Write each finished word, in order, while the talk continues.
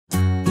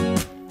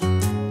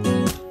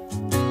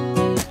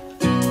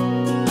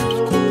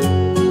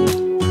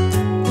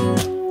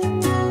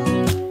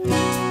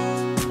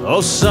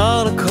old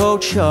Sunaco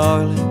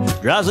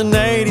Charlie drives an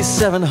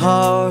 '87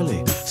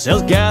 Harley,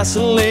 sells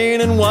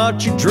gasoline and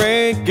what you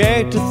drink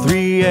 8 to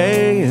 3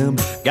 a.m.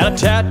 Got a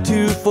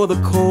tattoo for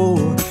the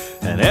core,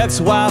 an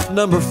ex-wife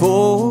number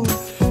 4.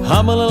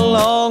 Humming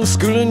along,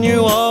 schooling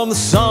you on the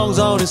songs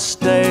on his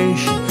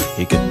station.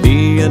 He could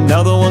be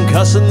another one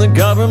cussing the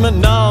government,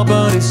 no,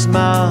 but he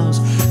smiles.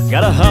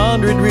 Got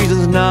 100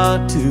 reasons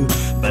not to,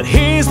 but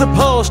he's the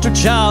poster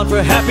child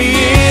for happy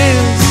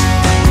is,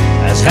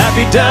 as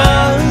happy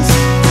does.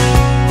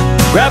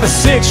 Grab a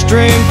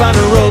 6-string, find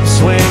a rope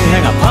swing,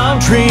 hang a palm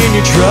tree in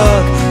your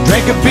truck,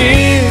 drink a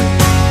beer,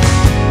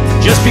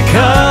 just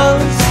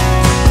because.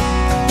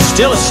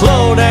 Still a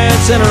slow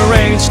dance in a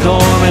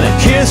rainstorm and a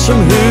kiss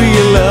from who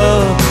you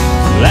love.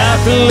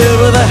 Laugh and live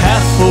with a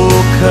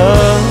half-full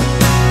cup.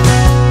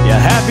 Yeah,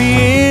 happy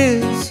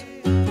is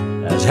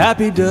as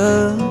happy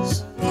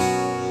does.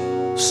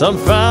 Some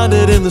find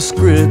it in the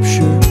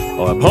scripture,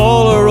 or a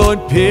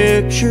Polaroid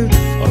picture,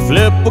 or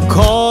flip a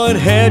coin,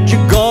 head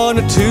you're going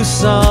to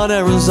Tucson,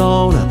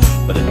 Arizona.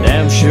 But it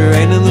damn sure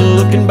ain't in the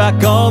looking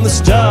back on the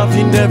stuff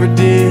you never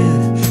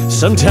did.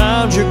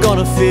 Sometimes you're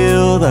gonna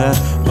feel that,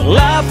 but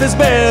life is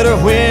better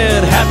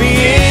when happy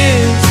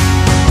is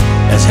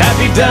as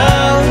happy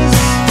does.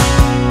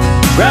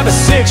 Grab a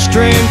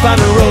 6-string, find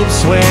a rope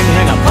swing,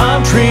 hang a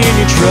palm tree in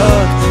your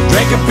truck,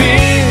 drink a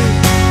beer,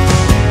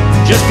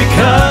 just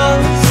because.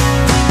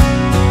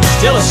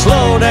 Still a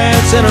slow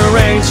dance in a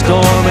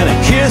rainstorm and a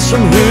kiss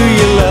from who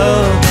you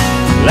love.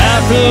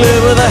 Laugh and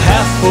live with a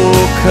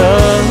half-full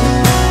cup,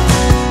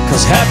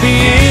 'cause happy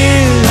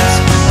is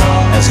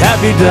as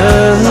happy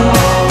does.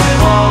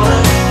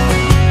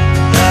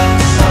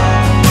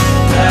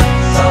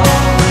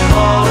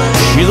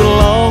 She's a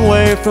long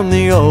way from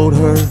the old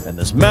her and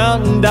this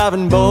mountain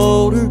diving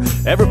boulder.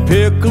 Every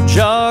pickle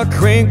jar,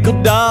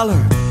 crinkled dollar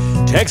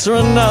takes her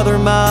another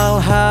mile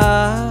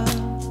high.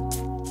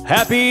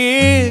 Happy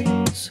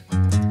is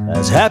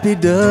as happy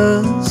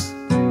does.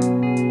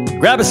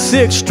 Grab a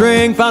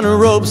 6-string, find a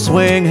rope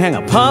swing, hang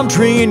a palm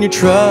tree in your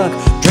truck,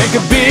 drink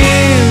a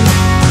beer,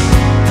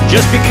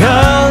 just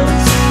because.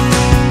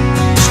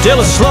 Still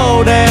a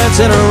slow dance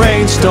in a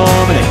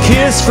rainstorm and a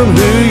kiss from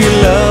who you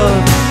love.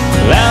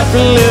 Laugh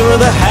and live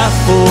with a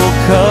half-full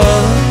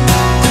cup.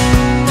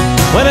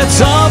 When it's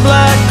all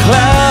black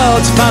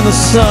clouds, find the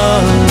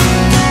sun,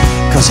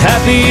 'cause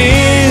happy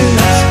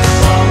is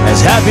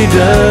as happy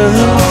does.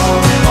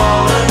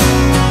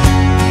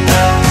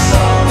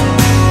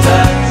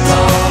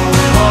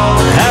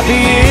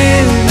 Happy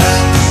is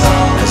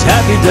as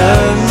happy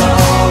does.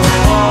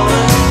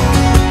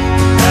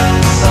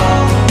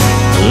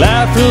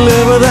 Laugh and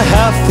live with a